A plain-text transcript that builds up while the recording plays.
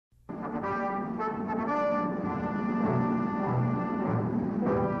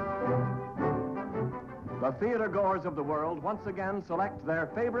The theater-goers of the world once again select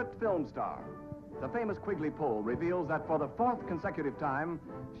their favorite film star. The famous Quigley poll reveals that for the 4th consecutive time,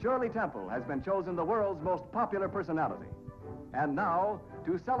 Shirley Temple has been chosen the world's most popular personality. And now,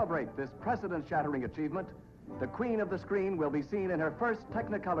 to celebrate this precedent-shattering achievement, the queen of the screen will be seen in her first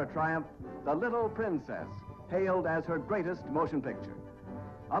Technicolor triumph, The Little Princess, hailed as her greatest motion picture.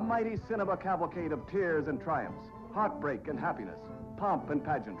 A mighty cinema cavalcade of tears and triumphs, heartbreak and happiness, pomp and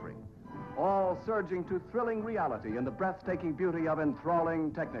pageantry, all surging to thrilling reality in the breathtaking beauty of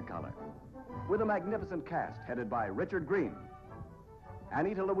enthralling Technicolor. With a magnificent cast headed by Richard Greene,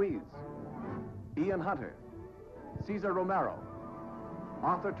 Anita Louise, Ian Hunter, Cesar Romero,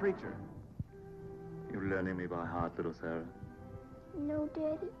 Arthur Treacher. You're learning me by heart, little Sarah. No,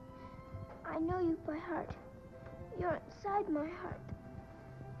 Daddy. I know you by heart. You're inside my heart.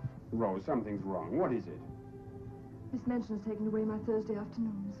 Rose, something's wrong. What is it? Miss Mention has taken away my Thursday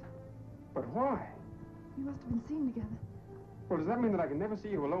afternoons. But why? We must have been seen together. Well, does that mean that I can never see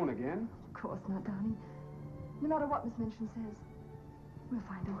you alone again? Of course not, darling. No matter what Miss Mention says, we'll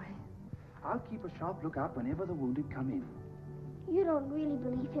find a way. I'll keep a sharp lookout whenever the wounded come in. You don't really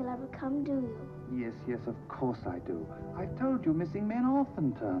believe he'll ever come, do you? Yes, of course I do. I've told you missing men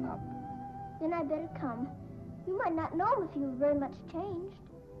often turn up. Then I better come. You might not know him if he was very much changed.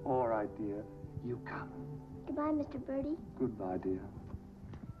 All right, dear. You come. Goodbye, Mr. Birdie. Goodbye, dear.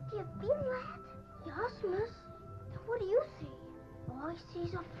 Do you feel that? Yes, miss. Then what do you see? All I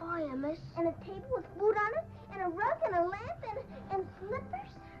see's a fire, miss. And a table with food on it, and a rug, and a lamp, and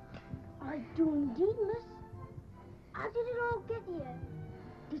slippers. I do indeed, miss. How did it all get here?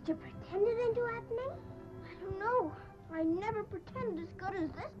 Did you pretend it into happening? I don't know. I never pretended as good as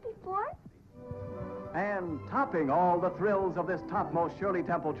this before. And topping all the thrills of this topmost Shirley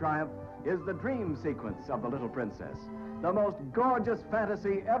Temple triumph is the dream sequence of The Little Princess, the most gorgeous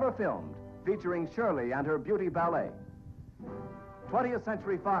fantasy ever filmed, featuring Shirley and her beauty ballet. 20th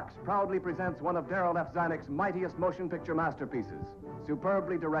Century Fox proudly presents one of Darryl F. Zanuck's mightiest motion picture masterpieces,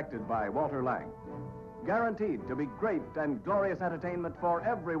 superbly directed by Walter Lang. Guaranteed to be great and glorious entertainment for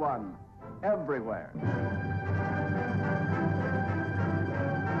everyone, everywhere.